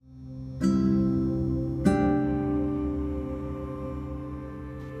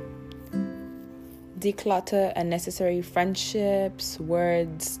declutter unnecessary friendships,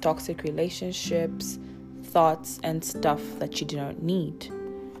 words, toxic relationships, thoughts, and stuff that you do not need.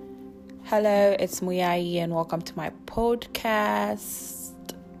 Hello, it's Muyai and welcome to my podcast.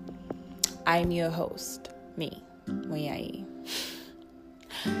 I'm your host, me, Muyai.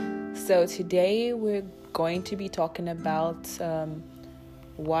 So today we're going to be talking about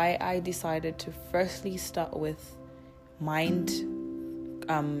why I decided to firstly start with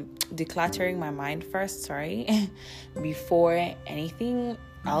decluttering my mind first, before anything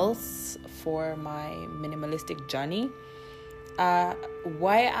else for my minimalistic journey.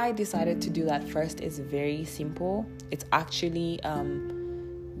 Why I decided to do that first is very simple. It's actually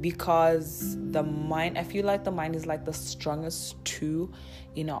because I feel like the mind is like the strongest tool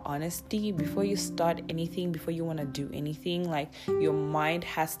in all honesty. Before you start anything, before you want to do anything, like your mind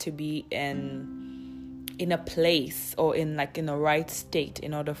has to be in a place or in a right state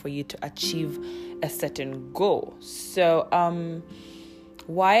in order for you to achieve a certain goal. So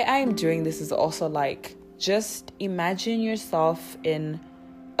why I'm doing this is also like, just imagine yourself in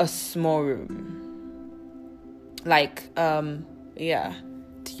a small room.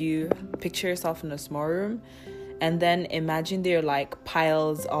 Do you picture yourself in a small room? And then imagine there are like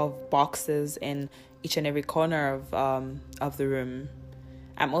piles of boxes in each and every corner of the room.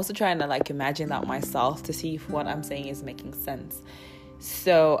 I'm also trying to imagine that myself to see if what I'm saying is making sense.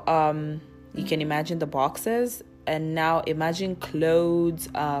 So you can imagine the boxes, and now imagine clothes,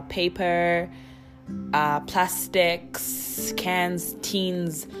 paper, plastics, cans,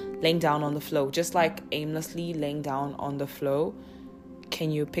 tins laying down on the floor, just aimlessly laying down on the floor.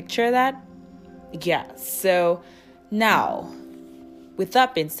 Can you picture that? Yeah. So now, with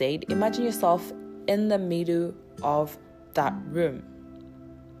that being said, imagine yourself in the middle of that room.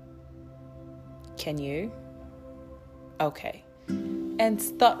 Can you? Okay. And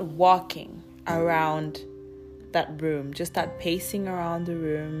start walking around that room. Just start pacing around the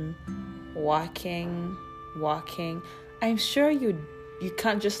room, walking. I'm sure you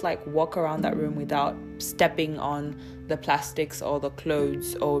can't just walk around that room without stepping on the plastics or the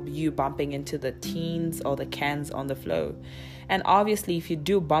clothes, or you bumping into the tins or the cans on the floor. And obviously, if you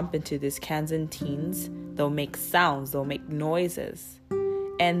do bump into these cans and tins, they'll make sounds, they'll make noises.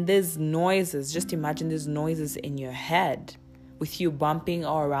 And these noises, just imagine these noises in your head with you bumping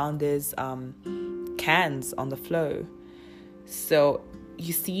all around these cans on the floor. So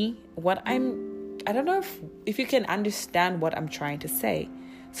you see I don't know if you can understand what I'm trying to say.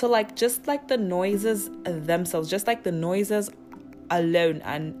 So just the noises themselves, just the noises alone,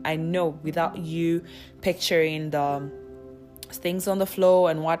 and I know without you picturing the things on the floor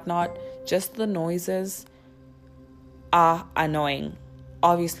and whatnot, just the noises are annoying.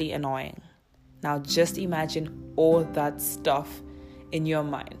 Obviously annoying. Now just imagine all that stuff in your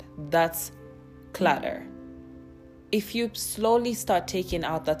mind. That's clutter. If you slowly start taking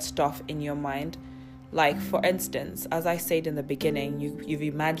out that stuff in your mind, for instance, as I said in the beginning, you've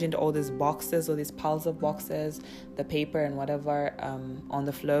imagined all these boxes or these piles of boxes, the paper and whatever on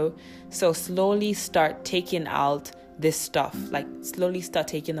the floor. So slowly start taking out this stuff. Slowly start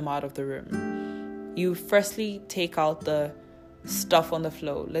taking them out of the room. You firstly take out the stuff on the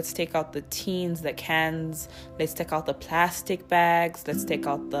floor. Let's take out the tins, the cans. Let's take out the plastic bags. Let's take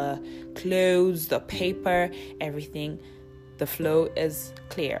out the clothes, the paper, everything. The floor is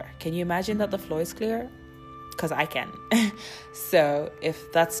clear. Can you imagine that the floor is clear? Because I can. So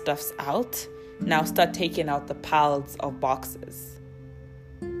if that stuff's out, now start taking out the piles of boxes.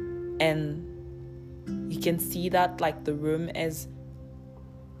 And you can see that the room is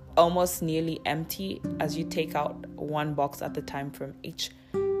almost nearly empty as you take out one box at a time from each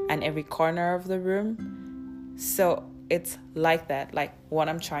and every corner of the room. So it's like that, what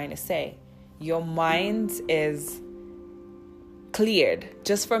I'm trying to say. Your mind is cleared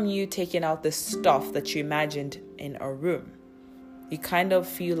just from you taking out the stuff that you imagined in a room. You kind of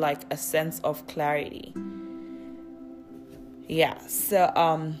feel a sense of clarity. Yeah.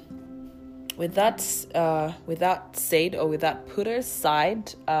 So with that said, or with that put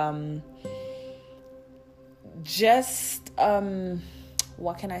aside,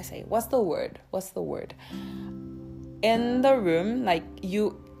 what can I say? What's the word? In the room,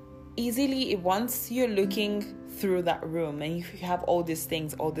 you easily, once you're looking through that room and you have all these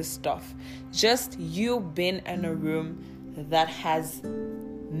things, all this stuff, just you being in a room that has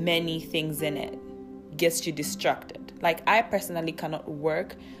many things in it gets you distracted. I personally cannot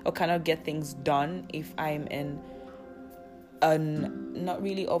work or cannot get things done if I'm in not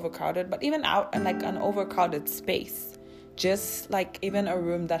really overcrowded, but even out in an overcrowded space. just like even a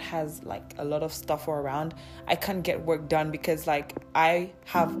room that has like a lot of stuff around, I can't get work done because like I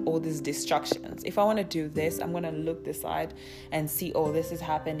have all these distractions. If I want to do this, I'm going to look this side and see, oh, this is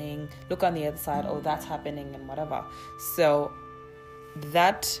happening, look on the other side, oh, that's happening, and whatever. So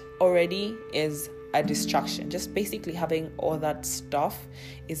that already is a distraction. Just basically having all that stuff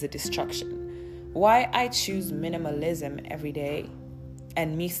is a distraction. Why I choose minimalism every day,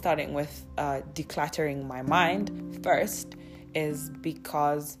 and me starting with decluttering my mind first, is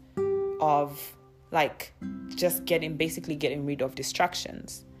because of like just getting rid of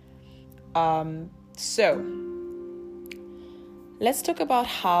distractions. So let's talk about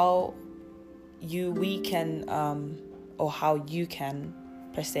how you can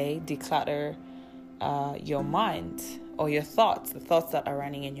per se declutter your mind or your thoughts, the thoughts that are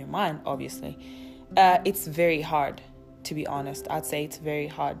running in your mind. Obviously, it's very hard. To be honest, I'd say it's very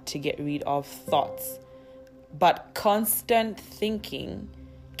hard to get rid of thoughts. But constant thinking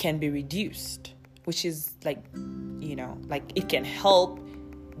can be reduced, which is like it can help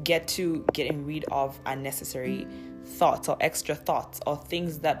getting rid of unnecessary thoughts or extra thoughts or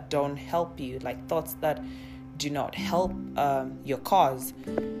things that don't help you, like thoughts that do not help your cause.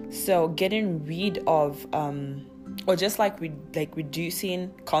 So getting rid of or just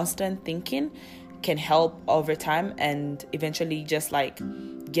reducing constant thinking can help over time, and eventually just like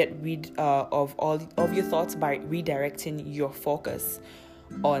get rid of all of your thoughts by redirecting your focus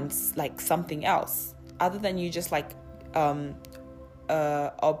on like something else other than you just like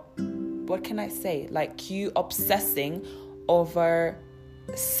what can I say, like you obsessing over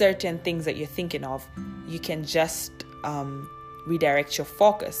certain things that you're thinking of. You can just redirect your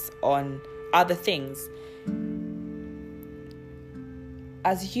focus on other things.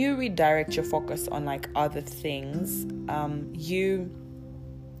 As you redirect your focus on like other things, you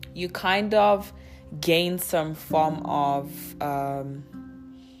kind of gain some form of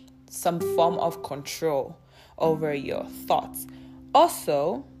control over your thoughts.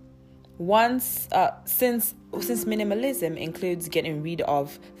 Also, since minimalism includes getting rid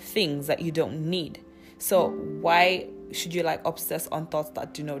of things that you don't need, so why should you like obsess on thoughts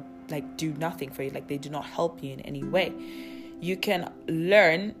that do nothing for you, like they do not help you in any way? You can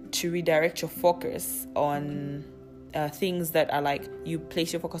learn to redirect your focus on things that are like, you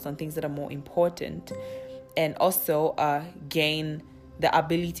place your focus on things that are more important, and also gain the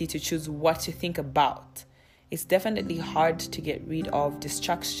ability to choose what to think about. It's definitely hard to get rid of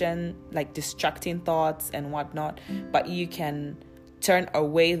distraction, like distracting thoughts and whatnot, but you can turn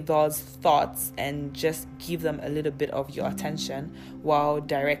away those thoughts and just give them a little bit of your attention while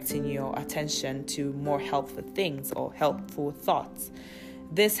directing your attention to more helpful things or helpful thoughts.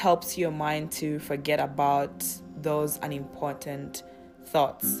 This helps your mind to forget about those unimportant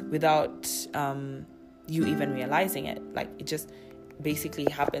thoughts without you even realizing it. Like it just basically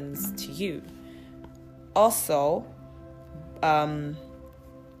happens to you. Also,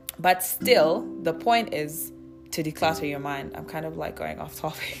 but still, the point is to declutter your mind. I'm kind of like going off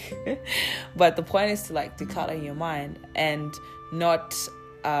topic, but the point is to like declutter your mind and not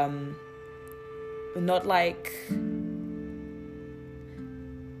like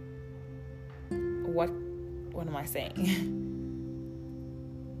what am I saying?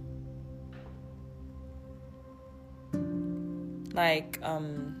 Like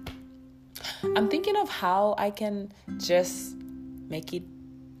I'm thinking of how I can just make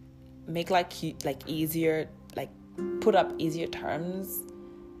easier, like put up easier terms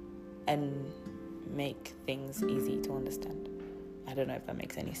and make things easy to understand. I don't know if that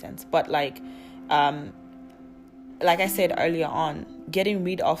makes any sense, but like I said earlier on, getting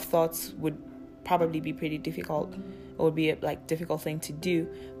rid of thoughts would probably be pretty difficult. It would be a like difficult thing to do,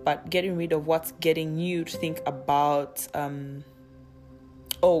 but getting rid of what's getting you to think about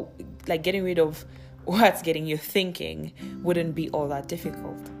getting rid of what's getting you thinking wouldn't be all that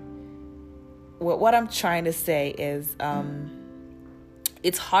difficult. What I'm trying to say is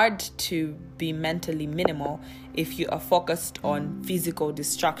it's hard to be mentally minimal if you are focused on physical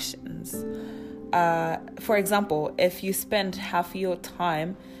distractions. For example, if you spend half your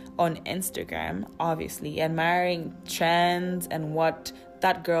time on Instagram, obviously admiring trends and what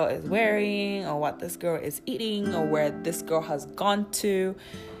that girl is wearing or what this girl is eating or where this girl has gone to,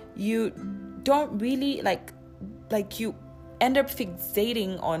 you don't really like you end up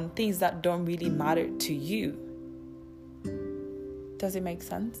fixating on things that don't really matter to you. Does it make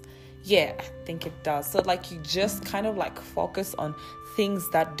sense? Yeah, I think it does. So like you just kind of like focus on things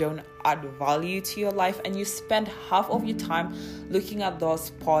that don't add value to your life, and you spend half of your time looking at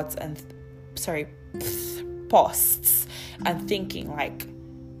those posts and thinking like,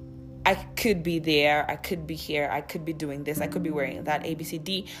 I could be there, I could be here, I could be doing this, I could be wearing that,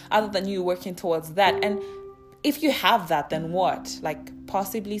 ABCD, other than you working towards that. And if you have that, then what? Like,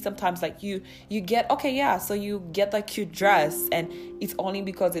 possibly sometimes, like, you get, okay, yeah, so you get that cute dress, and it's only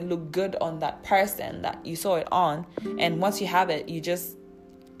because it looked good on that person that you saw it on. And once you have it,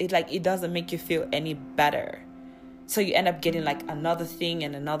 it doesn't make you feel any better. So you end up getting like another thing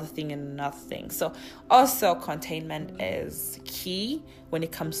and another thing and another thing. So also containment is key when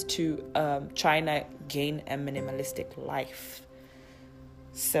it comes to trying to gain a minimalistic life.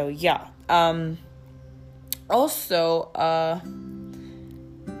 So yeah. Also,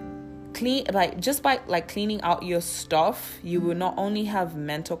 cleaning out your stuff, you will not only have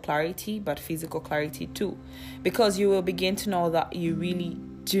mental clarity but physical clarity too, because you will begin to know that you really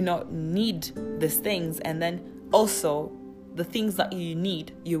do not need these things, and then also the things that you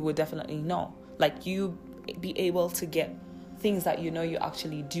need, you will definitely know. Like, you be able to get things that you know you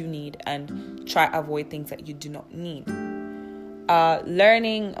actually do need, and try avoid things that you do not need.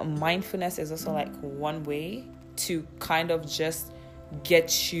 Learning mindfulness is also like one way to kind of just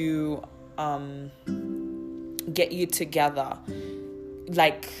get you together.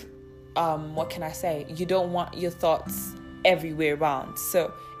 Like, what can I say? You don't want your thoughts everywhere around.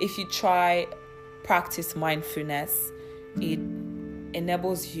 So if you try practice mindfulness, it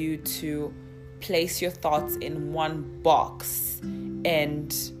enables you to place your thoughts in one box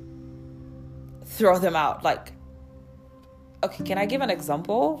and throw them out. Like, okay, can I give an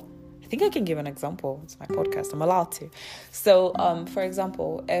example? I think I can give an example. It's my podcast, I'm allowed to. So, for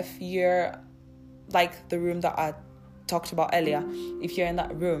example, if you're like the room that I talked about earlier, if you're in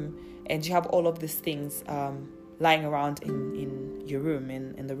that room and you have all of these things lying around in your room,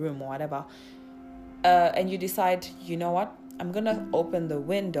 in the room or whatever, and you decide, you know what, I'm gonna open the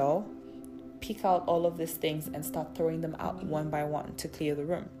window, pick out all of these things and start throwing them out one by one to clear the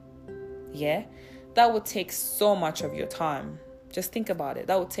room. Yeah, that would take so much of your time. Just think about it.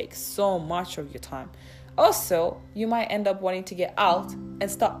 That would take so much of your time. Also, you might end up wanting to get out and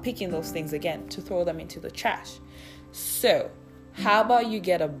start picking those things again to throw them into the trash. So how about you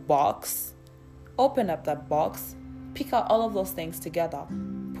get a box, open up that box, pick out all of those things together,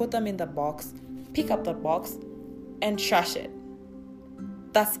 put them in the box, pick up the box and trash it.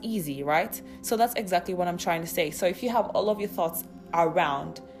 That's easy, right? So that's exactly what I'm trying to say. So if you have all of your thoughts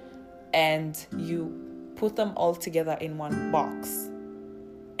around and you put them all together in one box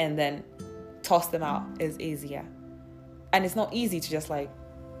and then toss them out, is easier. And it's not easy to just like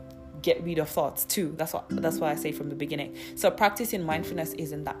get rid of thoughts too. That's what I say from the beginning. So practicing mindfulness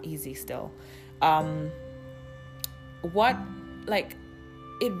isn't that easy still.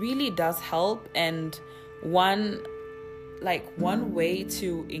 It really does help, and one way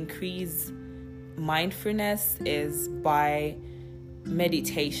to increase mindfulness is by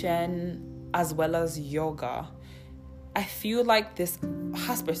meditation as well as yoga. I feel like this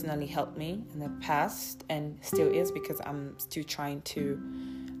has personally helped me in the past and still is, because I'm still trying to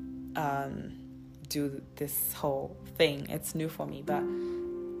do this whole thing. It's new for me, but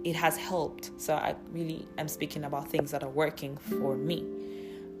it has helped. So I really am speaking about things that are working for me.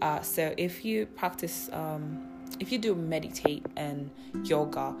 So if you practice, if you do meditate and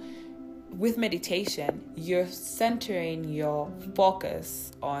yoga, with meditation, you're centering your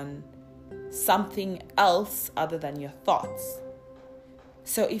focus on something else other than your thoughts.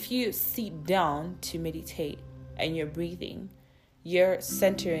 So if you sit down to meditate and you're breathing, you're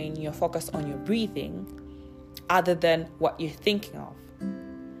centering your focus on your breathing other than what you're thinking of.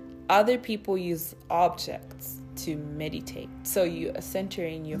 Other people use objects to meditate. So you are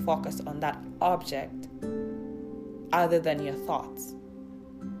centering your focus on that object other than your thoughts.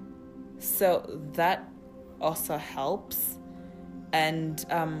 So that also helps. And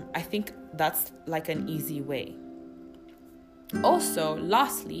I think that's like an easy way. Also,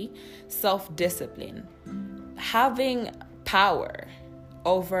 lastly, self-discipline. Having power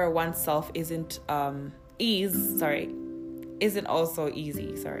over oneself isn't also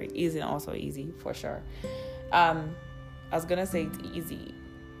easy for sure. I was gonna say it's easy,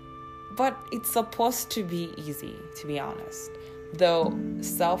 but it's supposed to be easy, to be honest. Though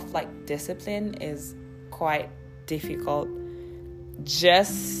discipline is quite difficult.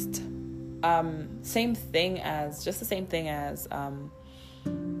 Just the same thing as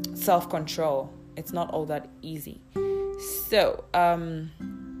self-control. It's not all that easy. So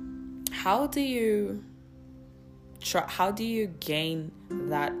how do you gain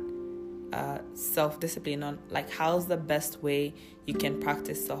that self-discipline? How's the best way you can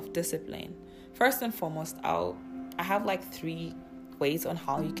practice self-discipline? First and foremost, I have 3 ways on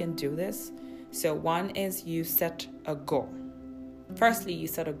how you can do this. So one is you set a goal. firstly, you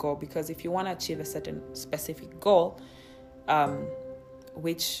set a goal, because if you want to achieve a certain specific goal,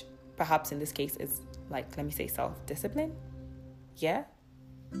 which perhaps in this case is like, let me say, self-discipline. Yeah.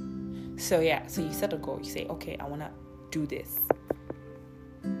 So you set a goal. You say, okay, I want to do this,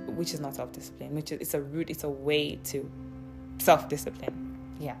 which is not self-discipline, it's a way to self-discipline.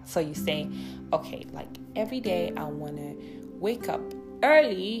 Yeah. So you say, okay, like every day I want to wake up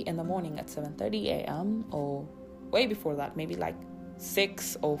early in the morning at 7:30 a.m. or way before that, maybe like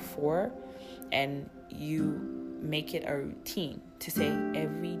 6 or 4, and you make it a routine to say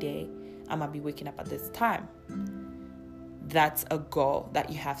every day I'm gonna be waking up at this time. That's a goal that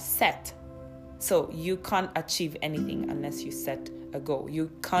you have set. So you can't achieve anything unless you set a goal.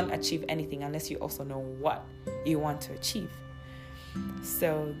 You can't achieve anything unless you also know what you want to achieve.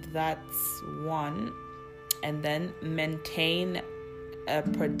 So that's one. And then maintain a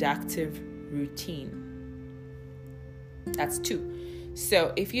productive routine. That's 2.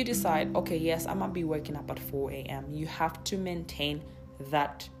 So if you decide, okay, yes, I'm gonna be waking up at 4 a.m., you have to maintain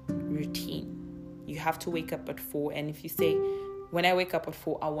that routine. You have to wake up at 4. And if you say, when I wake up at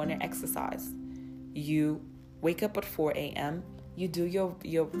 4, I want to exercise, you wake up at 4 a.m., you do your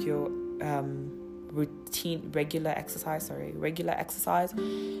routine, regular exercise.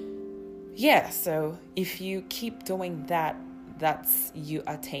 Yeah, so if you keep doing that, that's you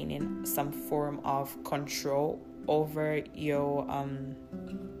attaining some form of control over your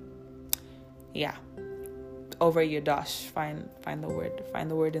over your dash. Find the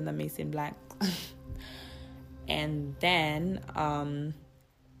word in the missing blank. And then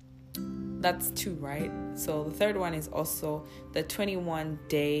that's 2, right? So the third one is also the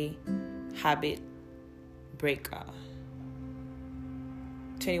 21-day habit breaker.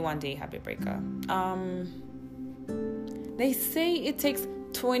 21-day habit breaker. They say it takes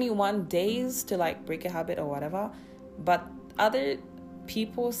 21 days to like break a habit or whatever, but other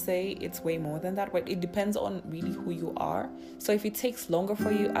people say it's way more than that. But it depends on really who you are. So if it takes longer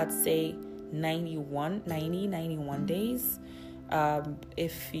for you, I'd say 91 days.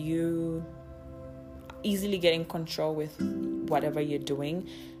 If you easily get in control with whatever you're doing,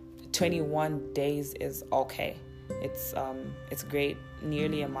 21 days is okay. It's great.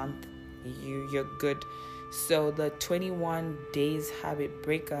 Nearly a month, you're good. So the 21 days habit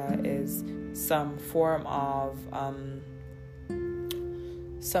breaker is some form of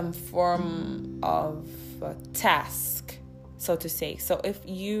task, so to say. So if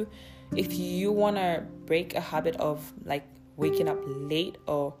you want to break a habit of like waking up late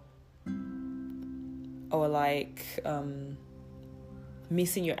or like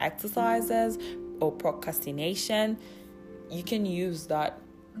missing your exercises or procrastination, you can use that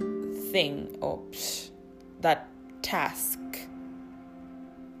thing or that task,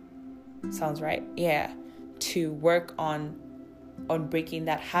 sounds right, yeah, to work on breaking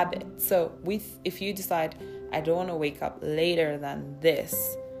that habit. So if you decide, I don't want to wake up later than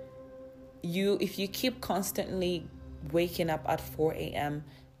this, if you keep constantly waking up at 4 a.m.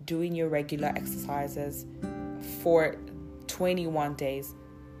 doing your regular exercises for 21 days,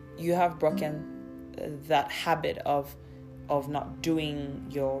 you have broken that habit of not doing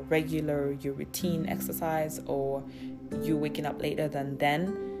your routine exercise, or you waking up later than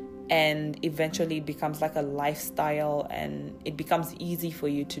then, and eventually it becomes like a lifestyle and it becomes easy for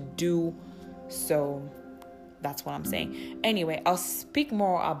you to do. So that's what I'm saying. Anyway, I'll speak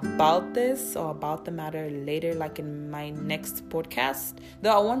more about this or about the matter later, like in my next podcast,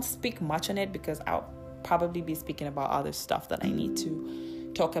 though I won't speak much on it because I'll probably be speaking about other stuff that I need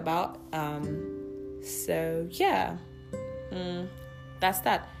to talk about. So yeah, that's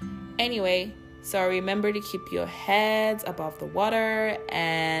that. Anyway, so remember to keep your heads above the water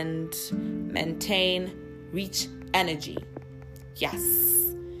and reach energy. Yes.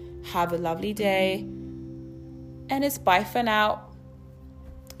 Have a lovely day. And it's bye for now.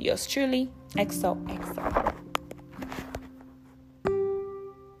 Yours truly, XOXO.